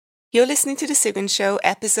You're listening to The Sigrin Show,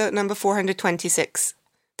 episode number 426.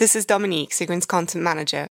 This is Dominique, Sigrin's content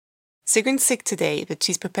manager. Sigrin's sick today, but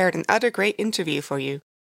she's prepared another great interview for you.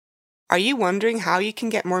 Are you wondering how you can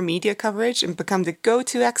get more media coverage and become the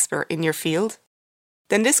go-to expert in your field?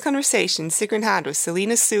 Then this conversation Sigrin had with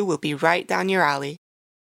Selena Soo will be right down your alley.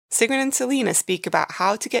 Sigrin and Selena speak about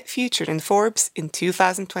how to get featured in Forbes in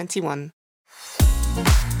 2021.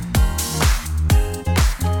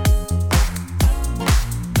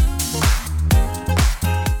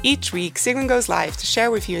 Each week, Sigrin goes live to share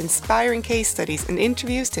with you inspiring case studies and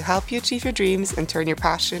interviews to help you achieve your dreams and turn your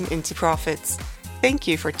passion into profits. Thank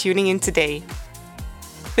you for tuning in today.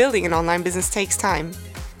 Building an online business takes time.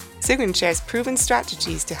 Sigrin shares proven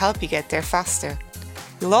strategies to help you get there faster.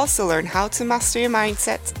 You'll also learn how to master your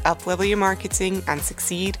mindset, up-level your marketing, and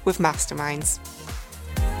succeed with masterminds.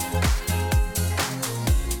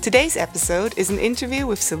 Today's episode is an interview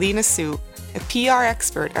with Selena Soo, a PR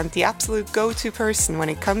expert and the absolute go-to person when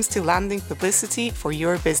it comes to landing publicity for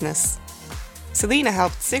your business. Selena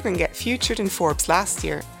helped Sigrin get featured in Forbes last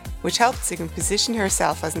year, which helped Sigrin position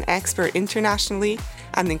herself as an expert internationally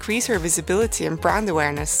and increase her visibility and brand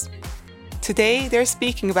awareness. Today, they're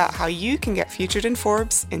speaking about how you can get featured in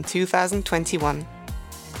Forbes in 2021.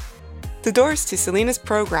 The doors to Selena's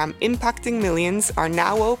program Impacting Millions are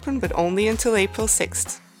now open, but only until April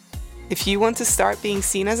 6th. If you want to start being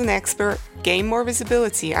seen as an expert, gain more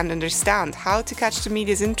visibility, and understand how to catch the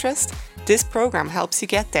media's interest, this program helps you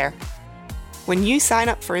get there. When you sign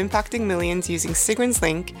up for Impacting Millions using Sigrin's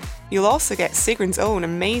link, you'll also get Sigrin's own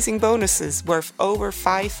amazing bonuses worth over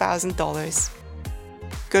 $5,000.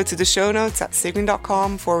 Go to the show notes at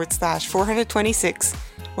sigrin.com/426,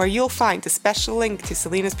 where you'll find a special link to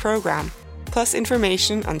Selena's program, plus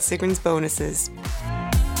information on Sigrin's bonuses.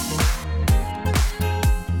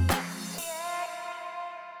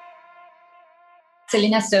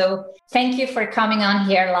 Selena Soo, thank you for coming on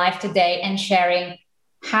here live today and sharing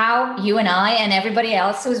how you and I and everybody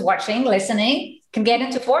else who's watching, listening, can get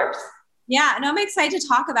into Forbes. Yeah, and I'm excited to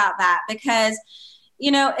talk about that because,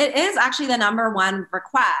 it is actually the number one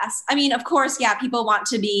request. I mean, of course, people want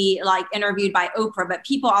to be like interviewed by Oprah, but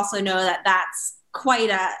people also know that that's quite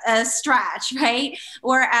a stretch, right?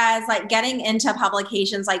 Whereas like getting into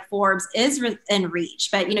publications like Forbes is in reach,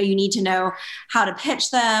 but you need to know how to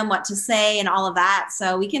pitch them, what to say and all of that.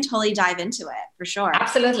 So we can totally dive into it for sure.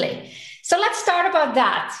 Absolutely. So let's start about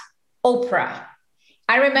that. Oprah.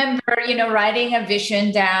 I remember, writing a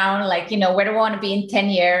vision down, like, where do I want to be in 10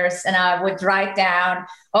 years? And I would write down,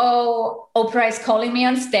 Oprah is calling me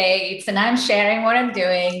on stage and I'm sharing what I'm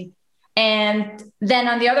doing. And then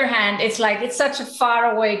on the other hand, it's like, it's such a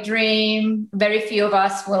faraway dream. Very few of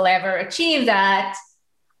us will ever achieve that.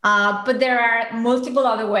 But there are multiple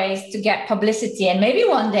other ways to get publicity. And maybe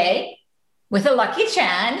one day, with a lucky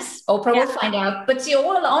chance, Oprah will find out. But you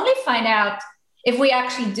will only find out if we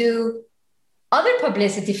actually do other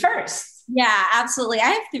publicity first. Yeah, absolutely. I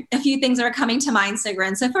have a few things that are coming to mind,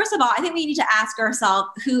 Sigrin. So first of all, I think we need to ask ourselves,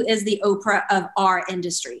 who is the Oprah of our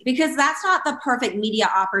industry? Because that's not the perfect media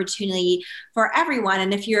opportunity for everyone.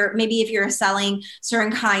 And if you're selling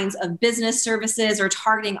certain kinds of business services or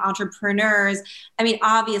targeting entrepreneurs, I mean,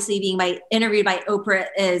 obviously being interviewed by Oprah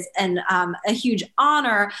is a huge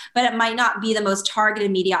honor, but it might not be the most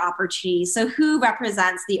targeted media opportunity. So who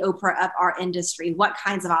represents the Oprah of our industry? What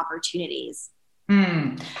kinds of opportunities?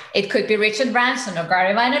 It could be Richard Branson or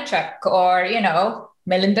Gary Vaynerchuk or,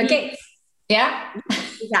 Melinda Gates. Yeah.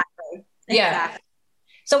 Exactly. Yeah.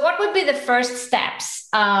 So what would be the first steps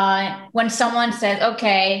when someone says,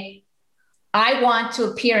 okay, I want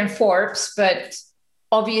to appear in Forbes, but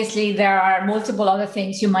obviously there are multiple other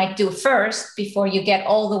things you might do first before you get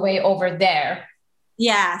all the way over there?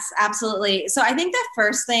 Yes, absolutely. So I think the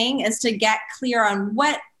first thing is to get clear on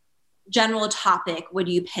what general topic would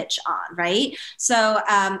you pitch on, right? So,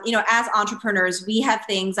 as entrepreneurs, we have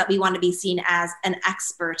things that we want to be seen as an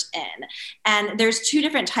expert in. And there's two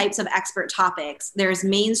different types of expert topics. There's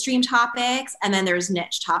mainstream topics, and then there's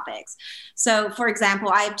niche topics. So, for example,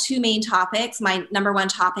 I have two main topics. My number one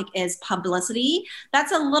topic is publicity.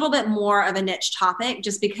 That's a little bit more of a niche topic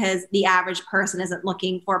just because the average person isn't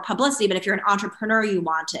looking for publicity. But if you're an entrepreneur, you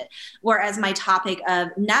want it. Whereas my topic of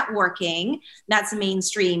networking, that's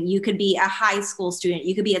mainstream. You could be a high school student.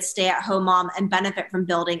 You could be a stay-at-home mom and benefit from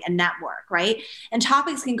building a network, right? And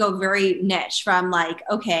topics can go very niche from like,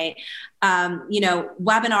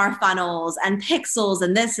 webinar funnels and pixels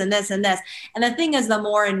and this and this and this. And the thing is, the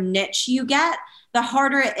more niche you get, the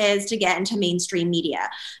harder it is to get into mainstream media.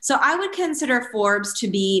 So I would consider Forbes to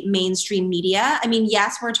be mainstream media. I mean,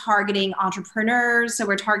 yes, we're targeting entrepreneurs. So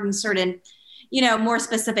we're targeting certain more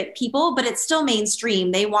specific people, but it's still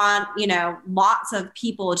mainstream. They want, lots of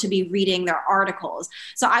people to be reading their articles.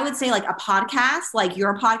 So I would say like a podcast, like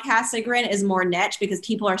your podcast, Sigrun, is more niche because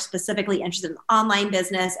people are specifically interested in online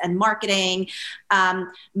business and marketing.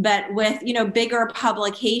 But with, bigger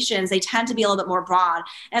publications, they tend to be a little bit more broad.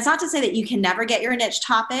 And it's not to say that you can never get your niche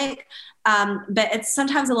topic, but it's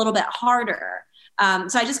sometimes a little bit harder.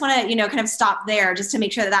 So I just want to, kind of stop there just to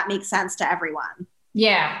make sure that that makes sense to everyone.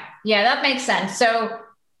 Yeah, that makes sense. So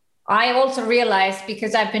I also realized,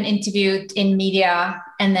 because I've been interviewed in media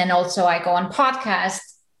and then also I go on podcasts,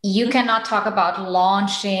 you cannot talk about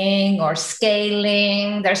launching or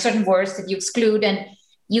scaling. There are certain words that you exclude, and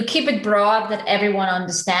you keep it broad that everyone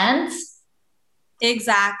understands.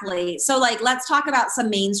 Exactly. So let's talk about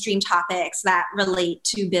some mainstream topics that relate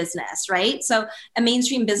to business, right? So a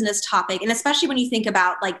mainstream business topic, and especially when you think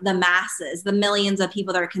about the masses, the millions of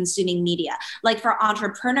people that are consuming media, like for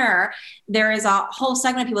entrepreneur, there is a whole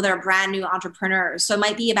segment of people that are brand new entrepreneurs. So it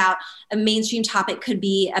might be about a mainstream topic could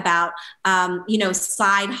be about,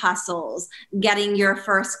 side hustles, getting your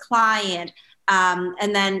first client,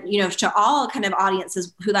 and then, to all kind of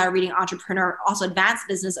audiences who are reading entrepreneur, also advanced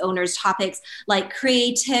business owners, topics like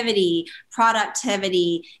creativity,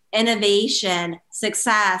 productivity, innovation,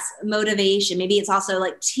 success, motivation. Maybe it's also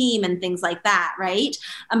like team and things like that, right?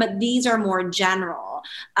 But these are more general.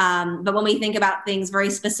 But when we think about things very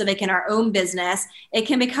specific in our own business, it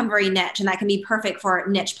can become very niche, and that can be perfect for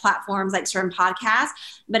niche platforms like certain podcasts.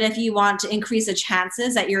 But if you want to increase the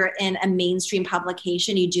chances that you're in a mainstream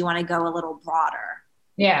publication, you do want to go a little broader.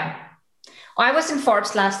 Yeah. Well, I was in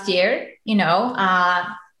Forbes last year, and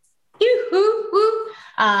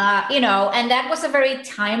that was a very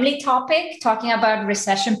timely topic, talking about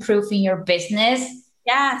recession-proofing your business.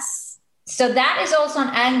 Yes. So that is also an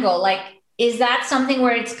angle. Is that something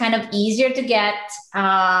where it's kind of easier to get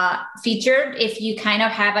featured if you kind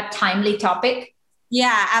of have a timely topic?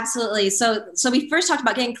 Yeah, absolutely. So we first talked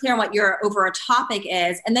about getting clear on what your overall topic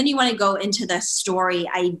is, and then you want to go into the story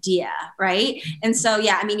idea, right? And so,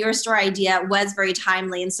 your story idea was very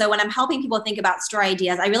timely. And so when I'm helping people think about story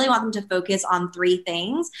ideas, I really want them to focus on 3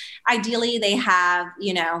 things. Ideally, they have,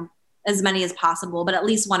 as many as possible, but at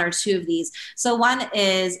least 1 or 2 of these. So one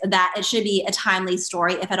is that it should be a timely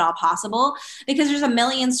story, if at all possible, because there's a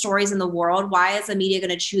million stories in the world. Why is the media going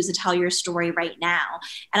to choose to tell your story right now?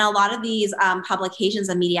 And a lot of these publications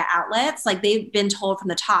and media outlets, they've been told from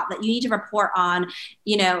the top that you need to report on,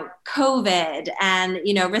 COVID and,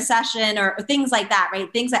 recession or things like that,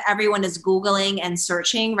 right? Things that everyone is Googling and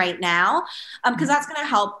searching right now, because that's going to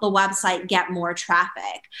help the website get more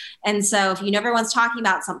traffic. And so if everyone's talking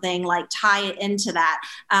about something, tie it into that.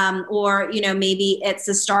 Or, maybe it's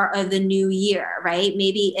the start of the new year, right?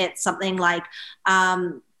 Maybe it's something like,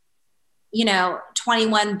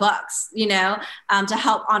 21 books, to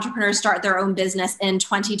help entrepreneurs start their own business in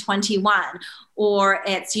 2021. Or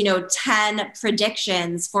it's, 10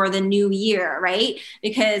 predictions for the new year, right?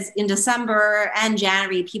 Because in December and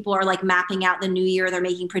January, people are mapping out the new year, they're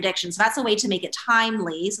making predictions. So that's a way to make it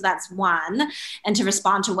timely. So that's one, and to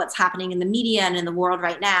respond to what's happening in the media and in the world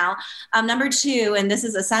right now. Number 2, and this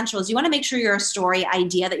is essential, is you want to make sure your story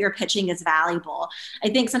idea that you're pitching is valuable. I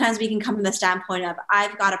think sometimes we can come from the standpoint of,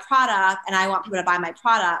 I've got a product and I want people to buy my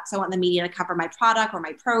product. So I want the media to cover my product or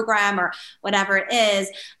my program or whatever it is.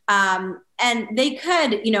 And they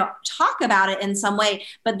could, talk about it in some way,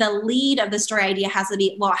 but the lead of the story idea has to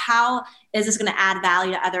be, well, how is this going to add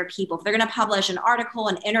value to other people? If they're going to publish an article,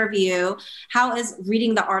 an interview, how is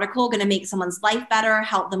reading the article going to make someone's life better,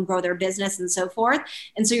 help them grow their business and so forth?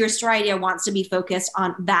 And so your story idea wants to be focused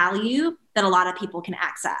on value that a lot of people can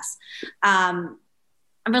access.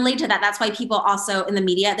 And related to that, that's why people also in the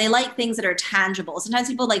media, they like things that are tangible. Sometimes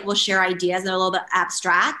people will share ideas that are a little bit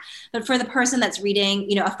abstract, but for the person that's reading,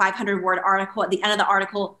 a 500-word article, at the end of the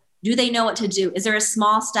article, do they know what to do? Is there a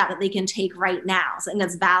small step that they can take right now? Something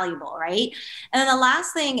that's valuable, right? And then the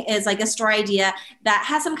last thing is a story idea that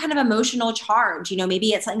has some kind of emotional charge. Maybe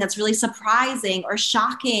it's something that's really surprising or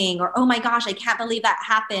shocking, or, oh my gosh, I can't believe that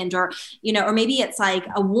happened. Or, or maybe it's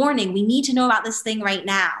a warning. We need to know about this thing right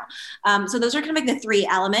now. So those are kind of the 3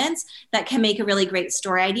 elements that can make a really great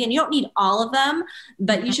story idea. And you don't need all of them,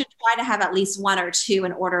 but you should try to have at least 1 or 2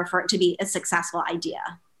 in order for it to be a successful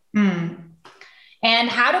idea.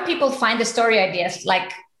 And how do people find the story ideas?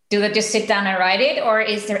 Do they just sit down and write it? Or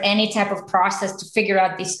is there any type of process to figure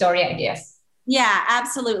out these story ideas? Yeah,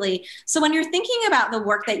 absolutely. So when you're thinking about the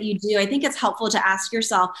work that you do, I think it's helpful to ask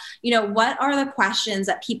yourself, what are the questions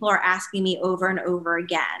that people are asking me over and over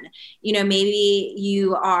again? Maybe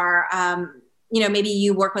you are, maybe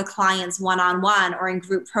you work with clients one-on-one or in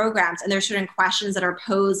group programs, and there's certain questions that are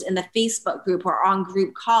posed in the Facebook group or on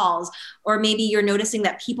group calls, or maybe you're noticing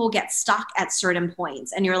that people get stuck at certain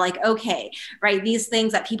points and you're like, okay, right, these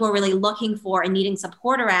things that people are really looking for and needing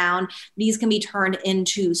support around, these can be turned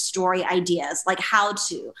into story ideas, like how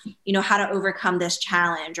to overcome this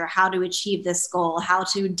challenge, or how to achieve this goal, how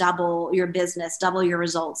to double your business, double your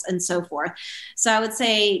results, and so forth. So I would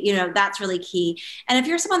say, that's really key. And if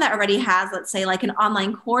you're someone that already has, let's say, like an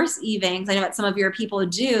online course, even, because I know what some of your people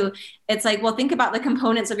do, it's like, well, think about the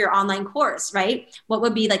components of your online course, right? What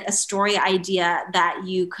would be like a story idea that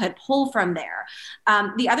you could pull from there?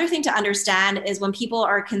 The other thing to understand is when people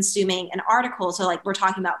are consuming an article, so like we're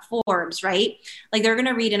talking about Forbes, right? Like they're going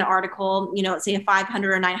to read an article, let's say a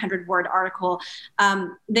 500 or 900 word article.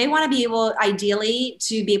 They want to be able, ideally,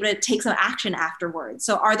 to be able to take some action afterwards.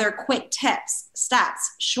 So are there quick tips,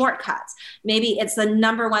 steps, shortcuts? Maybe it's the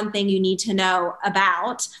number one thing you need to know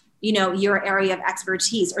about your area of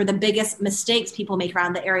expertise, or the biggest mistakes people make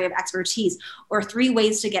around the area of expertise, or 3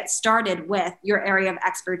 ways to get started with your area of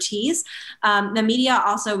expertise. The media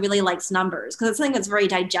also really likes numbers because it's something that's very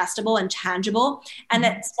digestible and tangible, and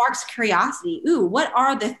it sparks curiosity. Ooh, what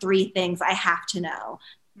are the 3 things I have to know?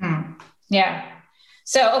 Yeah.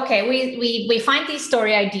 So, okay, we find these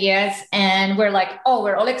story ideas and we're like, oh,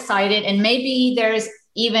 we're all excited. And maybe there's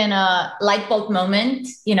even a light bulb moment,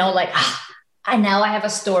 now I have a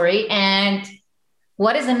story. And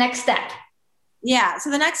what is the next step? Yeah. So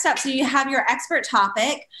the next step, so you have your expert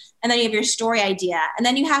topic, and then you have your story idea, and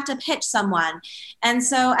then you have to pitch someone. And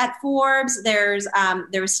so at Forbes, there's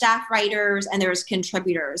staff writers and there's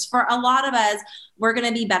contributors. For a lot of us, we're going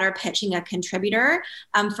to be better pitching a contributor.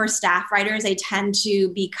 For staff writers, they tend to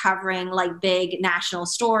be covering like big national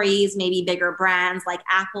stories, maybe bigger brands like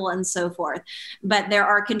Apple and so forth. But there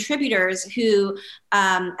are contributors who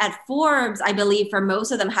at Forbes, I believe for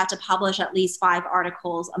most of them, have to publish at least 5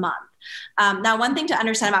 articles a month. Now, one thing to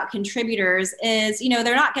understand about contributors is,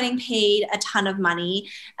 they're not getting paid a ton of money,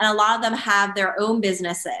 and a lot of them have their own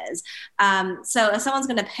businesses. So if someone's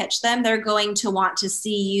going to pitch them, they're going to want to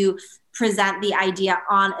see you present the idea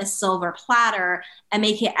on a silver platter and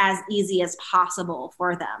make it as easy as possible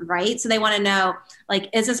for them, right? So they want to know, like,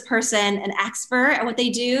 is this person an expert at what they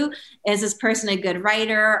do? Is this person a good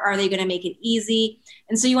writer? Are they going to make it easy?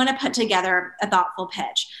 And so you want to put together a thoughtful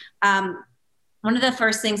pitch. One of the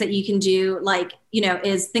first things that you can do,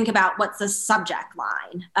 is think about what's the subject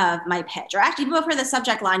line of my pitch. Or actually, before the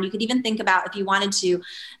subject line, you could even think about, if you wanted to,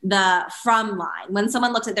 the from line. When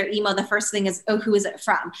someone looks at their email, the first thing is, oh, who is it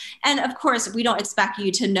from? And of course, we don't expect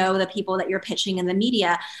you to know the people that you're pitching in the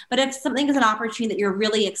media. But if something is an opportunity that you're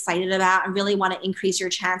really excited about and really want to increase your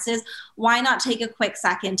chances, why not take a quick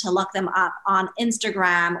second to look them up on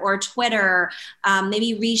Instagram or Twitter?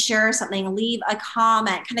 Maybe reshare something, leave a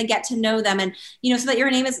comment, kind of get to know them, and so that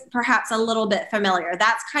your name is perhaps a little bit familiar.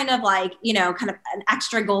 That's kind of like, kind of an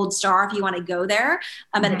extra gold star if you want to go there,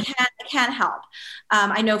 but it can help.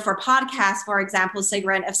 I know for podcasts, for example,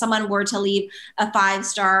 Sigrid, if someone were to leave a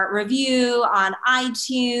 5-star review on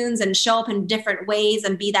iTunes and show up in different ways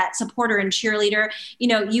and be that supporter and cheerleader,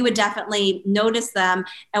 you would definitely notice them.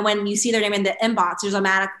 And when you see their name in the inbox, there's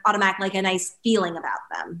automatic like a nice feeling about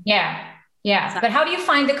them. Yeah. Yeah. But how do you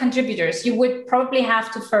find the contributors? You would probably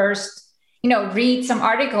have to first read some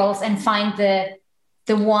articles and find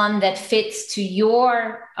the one that fits to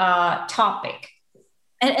your topic.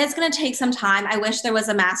 And it's going to take some time. I wish there was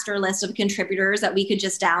a master list of contributors that we could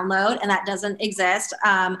just download, and that doesn't exist.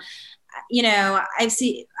 I've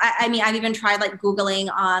even tried like Googling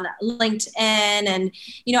on LinkedIn, and,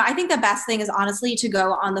 I think the best thing is honestly to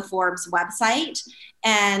go on the Forbes website,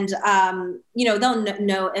 and, they'll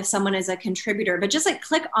know if someone is a contributor, but just like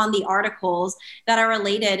click on the articles that are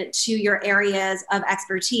related to your areas of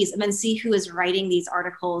expertise and then see who is writing these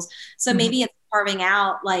articles. So maybe it's carving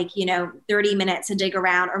out 30 minutes to dig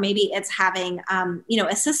around, or maybe it's having,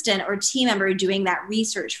 assistant or team member doing that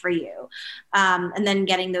research for you, and then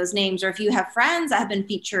getting those names. Or if you have friends that have been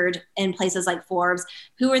featured in places like Forbes,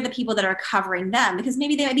 who are the people that are covering them? Because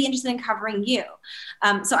maybe they might be interested in covering you.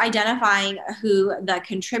 So identifying who the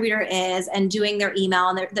contributor is and doing their email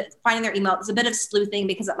and finding their email is a bit of sleuthing,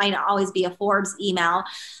 because it might not always be a Forbes email,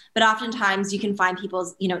 but oftentimes you can find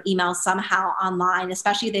people's, emails somehow online,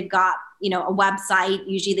 especially if they've got, a website.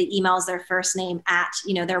 Usually the email is their first name at,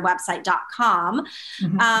 their website.com.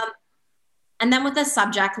 And then with the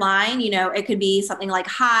subject line, it could be something like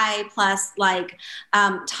hi plus like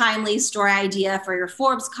timely story idea for your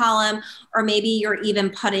Forbes column, or maybe you're even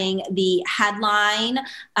putting the headline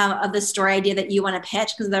of the story idea that you want to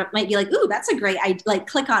pitch, because there might be like, ooh, that's a great idea, like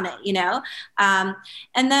click on it,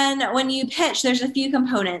 and then when you pitch, there's a few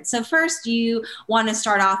components. So first, you want to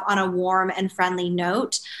start off on a warm and friendly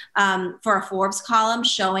note for a Forbes column,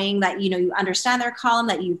 showing that, you understand their column,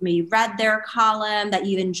 that you've maybe read their column, that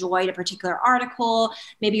you've enjoyed a particular article.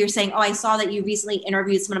 Maybe you're saying, oh, I saw that you recently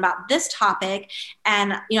interviewed someone about this topic,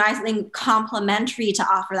 and, I have something complimentary to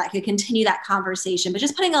offer that could continue that conversation, but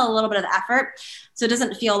just putting a little bit of effort so it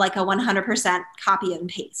doesn't feel like a 100% copy and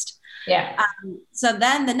paste. Yeah. So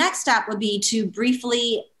then the next step would be to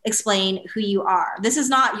briefly explain who you are. This is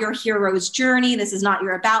not your hero's journey. This is not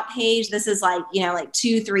your about page. This is like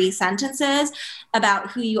 2-3 sentences about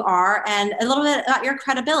who you are and a little bit about your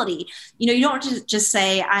credibility. You don't just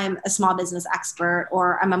say I'm a small business expert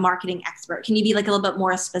or I'm a marketing expert. Can you be like a little bit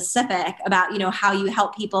more specific about, how you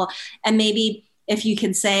help people? And maybe if you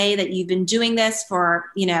can say that you've been doing this for,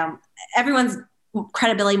 everyone's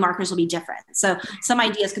credibility markers will be different. So some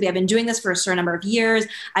ideas could be, I've been doing this for a certain number of years.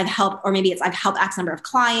 I've helped X number of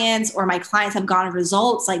clients, or my clients have gotten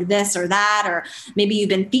results like this or that, or maybe you've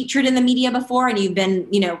been featured in the media before and you've been,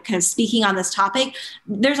 kind of speaking on this topic.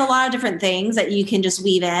 There's a lot of different things that you can just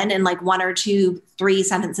weave in like 1 or 2, 3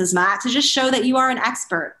 sentences max to just show that you are an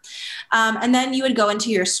expert. And then you would go into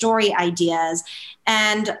your story ideas.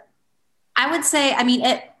 And I would say,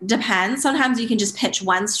 it depends. Sometimes you can just pitch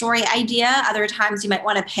one story idea. Other times you might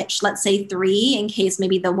want to pitch, let's say 3, in case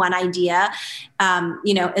maybe the one idea,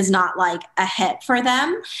 is not like a hit for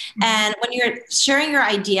them. Mm-hmm. And when you're sharing your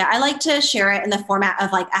idea, I like to share it in the format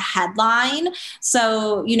of like a headline.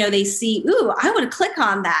 So, they see, ooh, I would click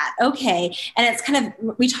on that. Okay. And it's kind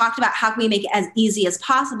of, we talked about how can we make it as easy as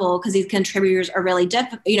possible because these contributors are really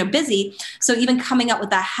busy. So even coming up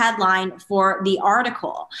with a headline for the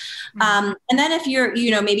article. Mm-hmm. And then if you're,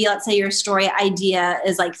 maybe let's say your story idea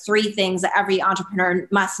is like 3 things that every entrepreneur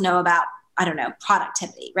must know about, I don't know,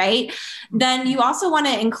 productivity, right? Then you also want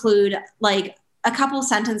to include like a couple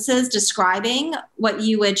sentences describing what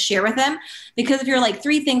you would share with them. Because if you're like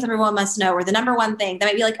 3 things everyone must know, or the number 1 thing, they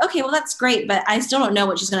might be like, okay, well, that's great, but I still don't know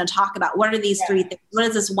what she's going to talk about. What are these 3 things? What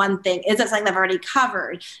is this one thing? Is it something I've already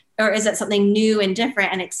covered? Or is it something new and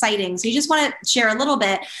different and exciting? So you just want to share a little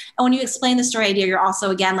bit. And when you explain the story idea, you're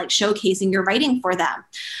also, again, like showcasing your writing for them.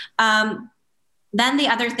 Then the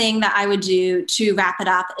other thing that I would do to wrap it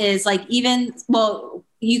up is like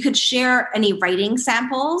you could share any writing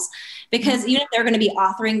samples, because even if they're going to be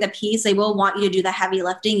authoring the piece, they will want you to do the heavy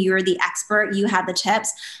lifting. You're the expert. You have the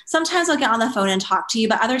tips. Sometimes they'll get on the phone and talk to you,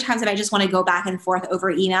 but other times they might just want to go back and forth over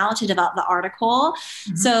email to develop the article.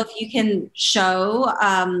 Mm-hmm. So if you can show,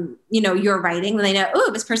 your writing, then they know,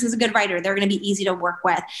 oh, this person's a good writer. They're going to be easy to work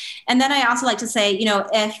with. And then I also like to say,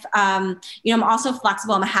 if, I'm also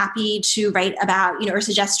flexible, I'm happy to write about, or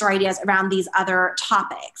suggest story ideas around these other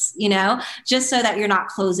topics, just so that you're not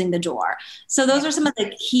closing the door. So those are some of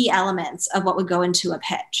the key elements of what would go into a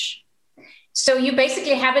pitch. So you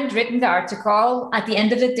basically haven't written the article. At the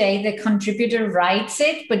end of the day, the contributor writes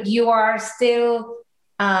it, but you are still,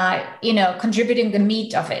 contributing the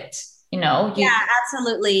meat of it. Yeah,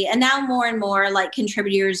 absolutely. And now more and more like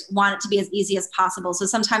contributors want it to be as easy as possible. So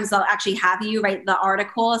sometimes they'll actually have you write the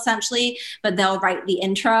article essentially, but they'll write the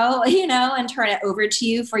intro, and turn it over to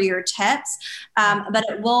you for your tips. But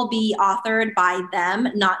it will be authored by them,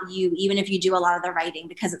 not you, even if you do a lot of the writing,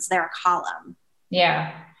 because it's their column.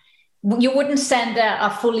 Yeah. You wouldn't send a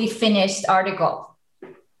fully finished article.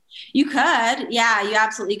 You could. Yeah, you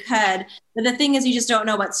absolutely could. But the thing is, you just don't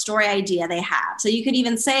know what story idea they have. So you could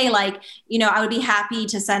even say like, I would be happy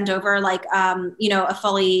to send over like, a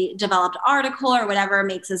fully developed article or whatever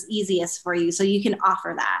makes this easiest for you. So you can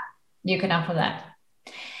offer that. You can offer that.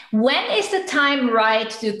 When is the time right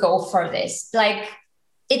to go for this? Like,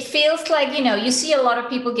 it feels like, you see a lot of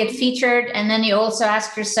people get featured, and then you also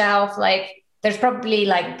ask yourself, like, there's probably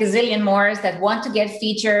like gazillion more that want to get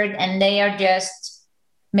featured, and they are just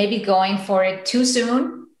maybe going for it too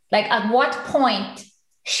soon. Like, at what point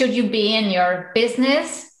should you be in your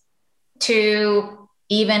business to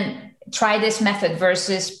even try this method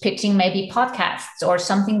versus pitching maybe podcasts or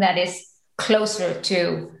something that is closer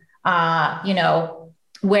to,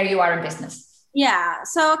 where you are in business? Yeah.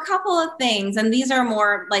 So a couple of things, and these are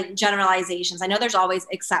more like generalizations. I know there's always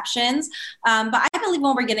exceptions, but I believe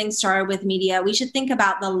when we're getting started with media, we should think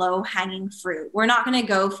about the low hanging fruit. We're not going to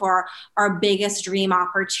go for our biggest dream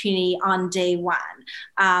opportunity on day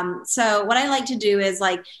one. So what I like to do is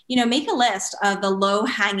make a list of the low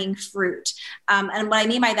hanging fruit. And what I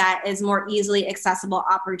mean by that is more easily accessible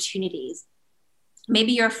opportunities.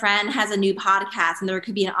 Maybe your friend has a new podcast and there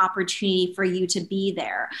could be an opportunity for you to be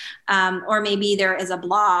there. Or maybe there is a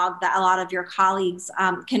blog that a lot of your colleagues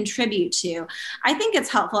contribute to. I think it's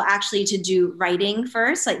helpful actually to do writing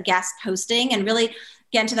first, like guest posting, and really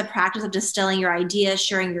get into the practice of distilling your ideas,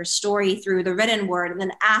 sharing your story through the written word, and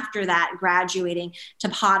then after that, graduating to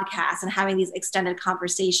podcasts and having these extended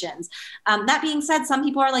conversations. That being said, some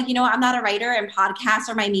people are like, I'm not a writer and podcasts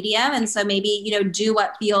are my medium. And so maybe, do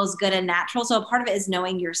what feels good and natural. So a part of it is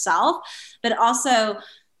knowing yourself, but also,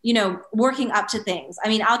 working up to things. I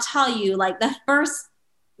mean, I'll tell you, like the first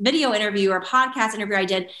video interview or podcast interview I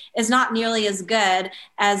did is not nearly as good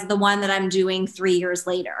as the one that I'm doing 3 years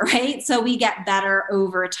later, right? So we get better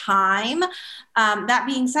over time. That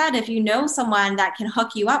being said, if you know someone that can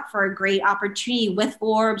hook you up for a great opportunity with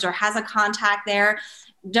Forbes or has a contact there,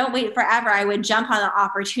 don't wait forever. I would jump on the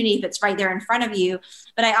opportunity if it's right there in front of you.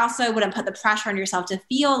 But I also wouldn't put the pressure on yourself to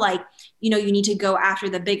feel like, you need to go after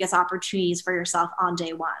the biggest opportunities for yourself on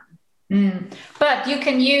day one. But you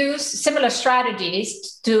can use similar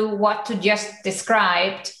strategies to what you just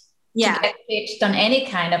described to get pitched on any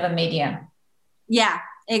kind of a medium. Yeah,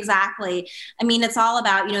 exactly. I mean, it's all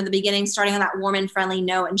about, the beginning, starting on that warm and friendly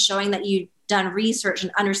note and showing that you've done research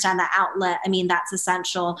and understand the outlet. I mean, that's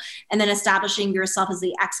essential. And then establishing yourself as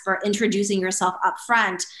the expert, introducing yourself up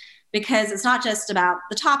front, because it's not just about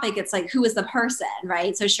the topic. It's like, who is the person,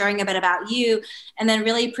 right? So sharing a bit about you and then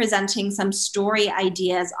really presenting some story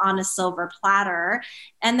ideas on a silver platter.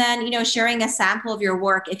 And then, sharing a sample of your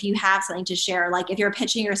work if you have something to share. Like if you're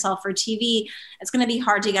pitching yourself for TV, it's going to be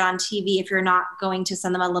hard to get on TV if you're not going to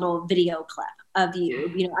send them a little video clip of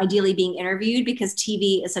you, ideally being interviewed, because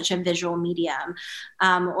TV is such a visual medium.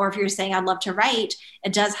 Or if you're saying, I'd love to write,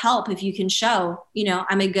 it does help if you can show,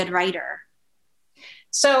 I'm a good writer.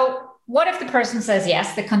 So what if the person says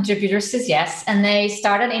yes, the contributor says yes, and they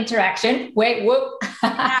start an interaction? Wait, whoop.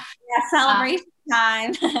 Celebration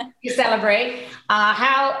time. You celebrate.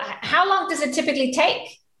 How long does it typically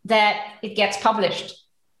take that it gets published?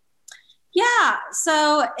 Yeah,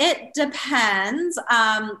 so it depends.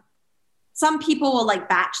 Some people will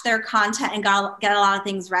batch their content and get a lot of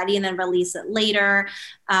things ready and then release it later,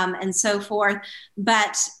 and so forth.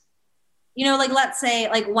 But let's say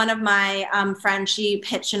one of my friends, she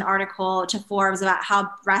pitched an article to Forbes about how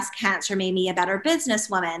breast cancer made me a better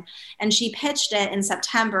businesswoman. And she pitched it in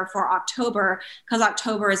September for October, because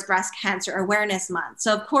October is Breast Cancer Awareness Month.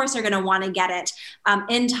 So of course they're going to want to get it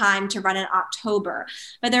in time to run in October.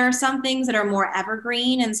 But there are some things that are more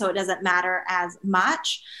evergreen, and so it doesn't matter as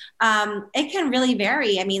much. It can really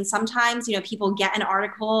vary. I mean, sometimes, people get an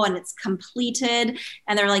article and it's completed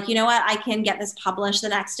and they're like, I can get this published the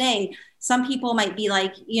next day. Some people might be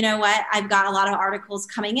like, I've got a lot of articles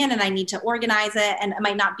coming in and I need to organize it, and it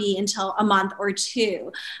might not be until a month or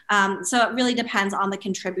two. So it really depends on the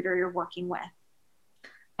contributor you're working with.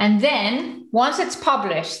 And then once it's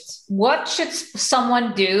published, what should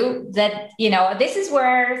someone do that, this is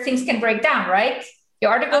where things can break down, right?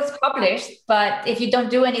 Your article is published, but if you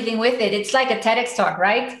don't do anything with it, it's like a TEDx talk,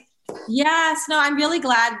 right? Yes, no, I'm really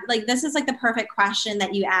glad. This is the perfect question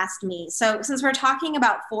that you asked me. So since we're talking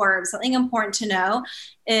about Forbes, something important to know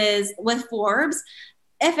is with Forbes,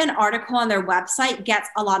 if an article on their website gets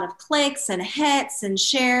a lot of clicks and hits and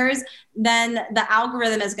shares, then the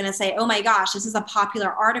algorithm is going to say, oh my gosh, this is a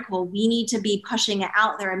popular article. We need to be pushing it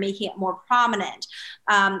out there and making it more prominent.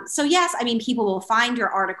 So yes, I mean, people will find your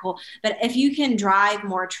article, but if you can drive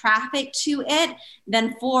more traffic to it,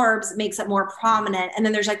 then Forbes makes it more prominent. And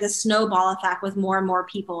then there's this snowball effect with more and more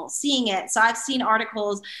people seeing it. So I've seen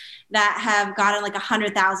articles that have gotten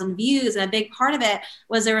 100,000 views. And a big part of it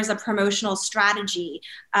was there was a promotional strategy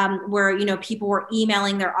where, people were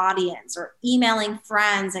emailing their audience or emailing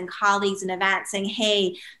friends and colleagues in events saying,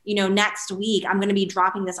 hey, next week I'm going to be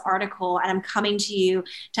dropping this article and I'm coming to you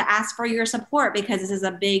to ask for your support because this is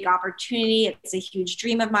a big opportunity. It's a huge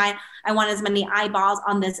dream of mine. I want as many eyeballs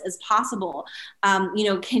on this as possible.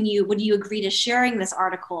 Would you agree to sharing this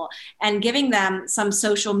article, and giving them some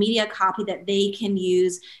social media copy that they can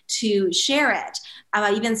use to share it.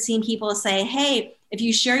 I've even seen people say, hey, if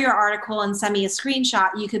you share your article and send me a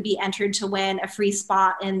screenshot, you could be entered to win a free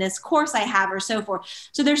spot in this course I have, or so forth.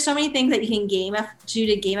 So there's so many things that you can do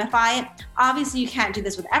to gamify it. Obviously, you can't do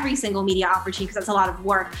this with every single media opportunity because that's a lot of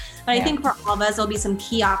work. But I think for all of us, there'll be some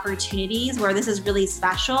key opportunities where this is really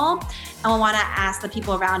special. And we'll want to ask the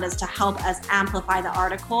people around us to help us amplify the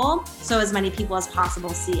article so as many people as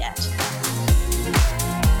possible see it.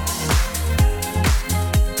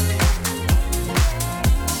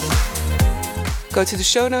 Go to the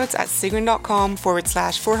show notes at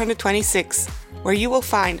sigrun.com/426, where you will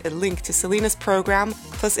find a link to Selena's program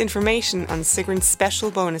plus information on Sigrun's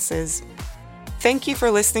special bonuses. Thank you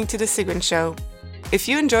for listening to The Sigrun Show. If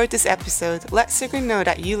you enjoyed this episode, let Sigrun know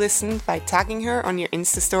that you listened by tagging her on your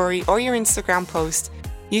Insta story or your Instagram post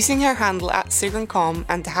using her handle @SigrunCom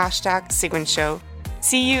and the hashtag Sigrun Show.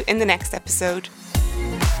 See you in the next episode.